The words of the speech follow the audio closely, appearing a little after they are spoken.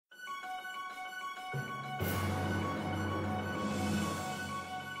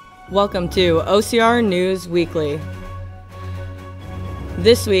Welcome to OCR News Weekly.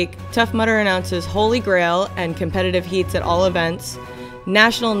 This week, Tough Mudder announces Holy Grail and competitive heats at all events.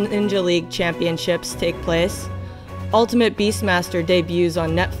 National Ninja League Championships take place. Ultimate Beastmaster debuts on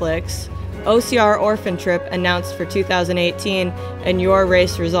Netflix. OCR Orphan Trip announced for 2018, and your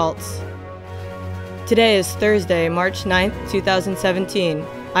race results. Today is Thursday, March 9th, 2017.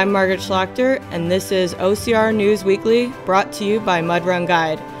 I'm Margaret Schlachter, and this is OCR News Weekly, brought to you by Mud Run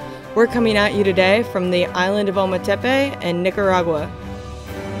Guide. We're coming at you today from the Island of Ometepe in Nicaragua.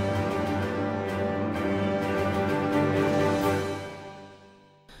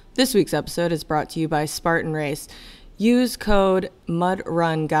 This week's episode is brought to you by Spartan Race. Use code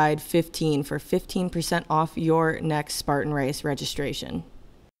MUDRUNGUIDE15 for 15% off your next Spartan Race registration.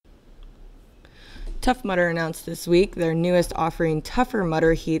 Tough Mudder announced this week their newest offering, Tougher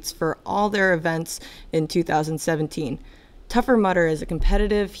Mudder heats for all their events in 2017. Tougher Mudder is a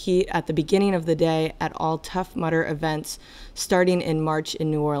competitive heat at the beginning of the day at all Tough Mudder events starting in March in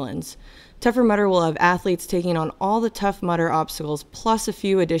New Orleans. Tougher Mudder will have athletes taking on all the Tough Mudder obstacles plus a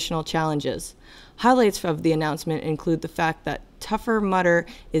few additional challenges. Highlights of the announcement include the fact that Tougher Mudder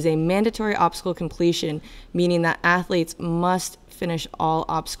is a mandatory obstacle completion, meaning that athletes must finish all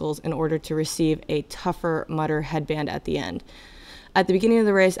obstacles in order to receive a Tougher Mudder headband at the end. At the beginning of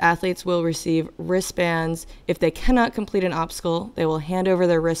the race, athletes will receive wristbands. If they cannot complete an obstacle, they will hand over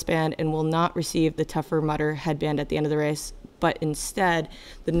their wristband and will not receive the Tougher Mudder headband at the end of the race, but instead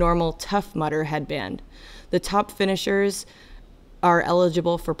the normal Tough Mudder headband. The top finishers are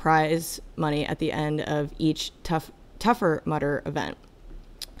eligible for prize money at the end of each Tougher Mudder event.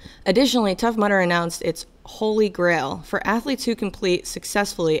 Additionally, Tough Mudder announced its Holy Grail for athletes who complete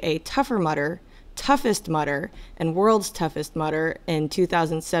successfully a Tougher Mudder, Toughest Mudder, and World's Toughest Mudder in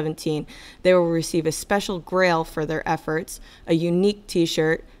 2017. They will receive a special grail for their efforts, a unique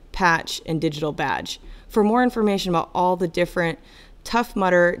t-shirt, patch, and digital badge. For more information about all the different Tough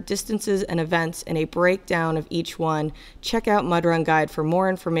Mudder distances and events and a breakdown of each one, check out Mud Run Guide for more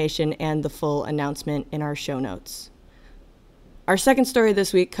information and the full announcement in our show notes. Our second story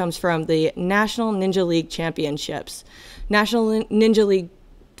this week comes from the National Ninja League Championships. National Ninja League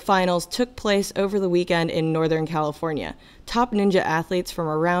finals took place over the weekend in Northern California. Top ninja athletes from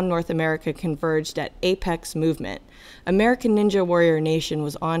around North America converged at Apex Movement. American Ninja Warrior Nation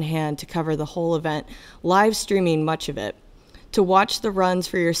was on hand to cover the whole event, live streaming much of it. To watch the runs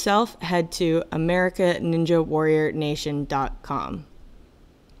for yourself, head to americaninjawarriornation.com.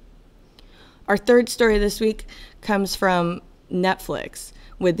 Our third story this week comes from Netflix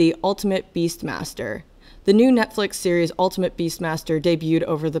with the Ultimate Beastmaster. The new Netflix series Ultimate Beastmaster debuted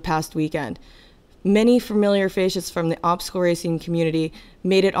over the past weekend. Many familiar faces from the obstacle racing community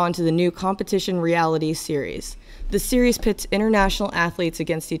made it onto the new competition reality series. The series pits international athletes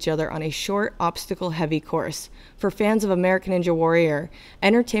against each other on a short, obstacle-heavy course. For fans of American Ninja Warrior,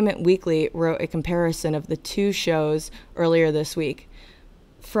 Entertainment Weekly wrote a comparison of the two shows earlier this week.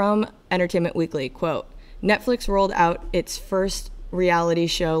 From Entertainment Weekly, quote, Netflix rolled out its first reality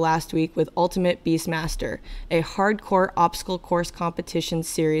show last week with Ultimate Beastmaster, a hardcore obstacle course competition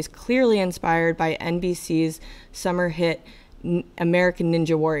series clearly inspired by NBC's summer hit American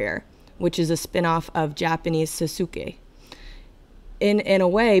Ninja Warrior, which is a spin-off of Japanese Sasuke. In a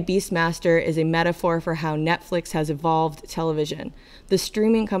way, Beastmaster is a metaphor for how Netflix has evolved television. The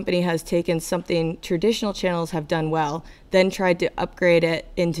streaming company has taken something traditional channels have done well, then tried to upgrade it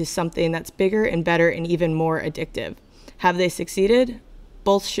into something that's bigger and better and even more addictive. Have they succeeded?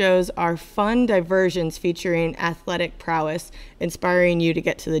 Both shows are fun diversions featuring athletic prowess, inspiring you to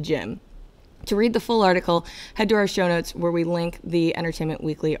get to the gym. To read the full article, head to our show notes where we link the Entertainment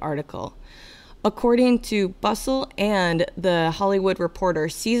Weekly article. According to Bustle and The Hollywood Reporter,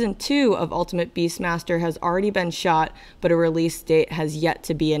 Season 2 of Ultimate Beastmaster has already been shot, but a release date has yet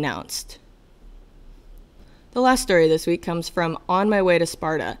to be announced. The last story this week comes from On My Way to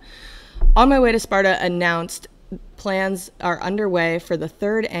Sparta. On My Way to Sparta announced plans are underway for the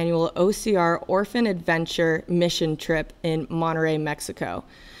third annual OCR Orphan Adventure mission trip in Monterrey, Mexico.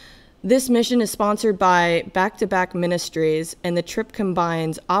 This mission is sponsored by Back to Back Ministries, and the trip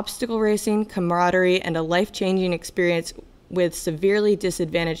combines obstacle racing, camaraderie, and a life-changing experience with severely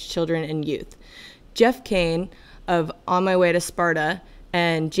disadvantaged children and youth. Jeff Kane of On My Way to Sparta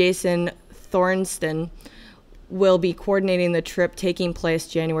and Jason Thornston will be coordinating the trip, taking place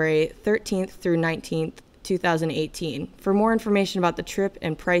January 13th through 19th, 2018. For more information about the trip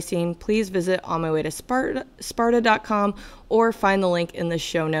and pricing, please visit onmywaytosparta.com or find the link in the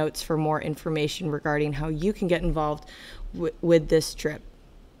show notes for more information regarding how you can get involved with this trip.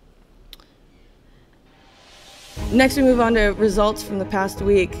 Next, we move on to results from the past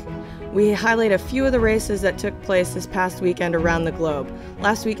week. We highlight a few of the races that took place this past weekend around the globe.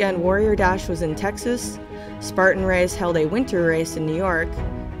 Last weekend, Warrior Dash was in Texas, Spartan Race held a winter race in New York,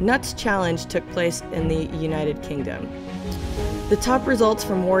 Nuts Challenge took place in the United Kingdom. The top results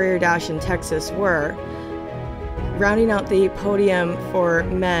from Warrior Dash in Texas were, rounding out the podium for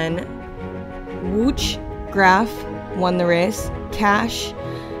men, Wooch Graf won the race, Cash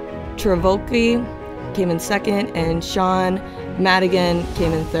Travolki came in second, and Sean Madigan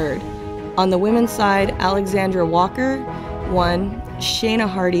came in third. On the women's side, Alexandra Walker won, Shayna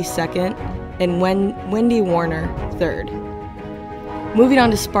Hardy second, and Wendy Warner third. Moving on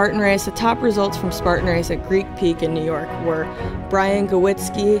to Spartan Race, the top results from Spartan Race at Greek Peak in New York were Brian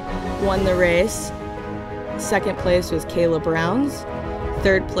Gawitsky won the race, second place was Kayla Browns,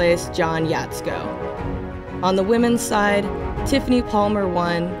 third place John Yatsko. On the women's side, Tiffany Palmer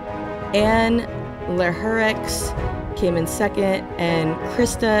won, Anne Leherex came in second, and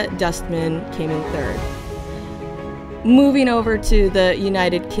Krista Dustman came in third. Moving over to the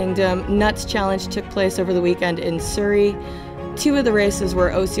United Kingdom, Nuts Challenge took place over the weekend in Surrey. Two of the races were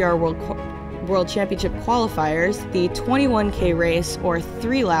OCR World Championship qualifiers. The 21K race, or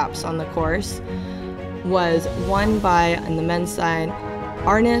 3 laps on the course, was won by, on the men's side,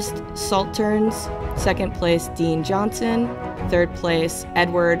 Arnest Salterns, second place Dean Johnson, third place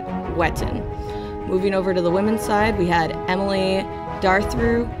Edward Wetton. Moving over to the women's side, we had Emily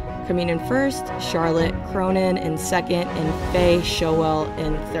Darthrew coming in first, Charlotte Cronin in second, and Faye Showell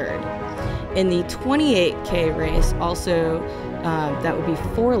in third. In the 28K race, also that would be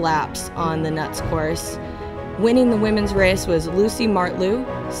 4 laps on the Nuts course. Winning the women's race was Lucy Martlew,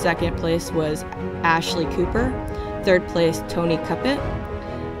 second place was Ashley Cooper, third place Tony Cuppet.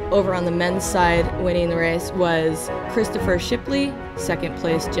 Over on the men's side, winning the race was Christopher Shipley, second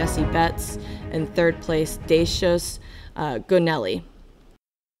place Jesse Betts, and third place Dacius Gonelli.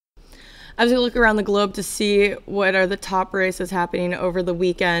 As we look around the globe to see what are the top races happening over the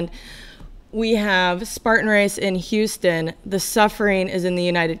weekend, we have Spartan Race in Houston, The Suffering is in the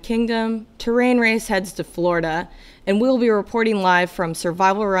United Kingdom, Terrain Race heads to Florida, and we'll be reporting live from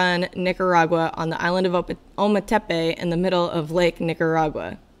Survival Run, Nicaragua on the island of Ometepe in the middle of Lake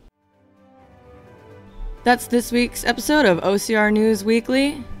Nicaragua. That's this week's episode of OCR News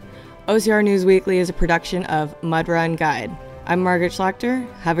Weekly. OCR News Weekly is a production of Mud Run Guide. I'm Margaret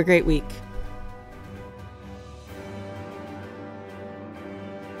Schlachter. Have a great week.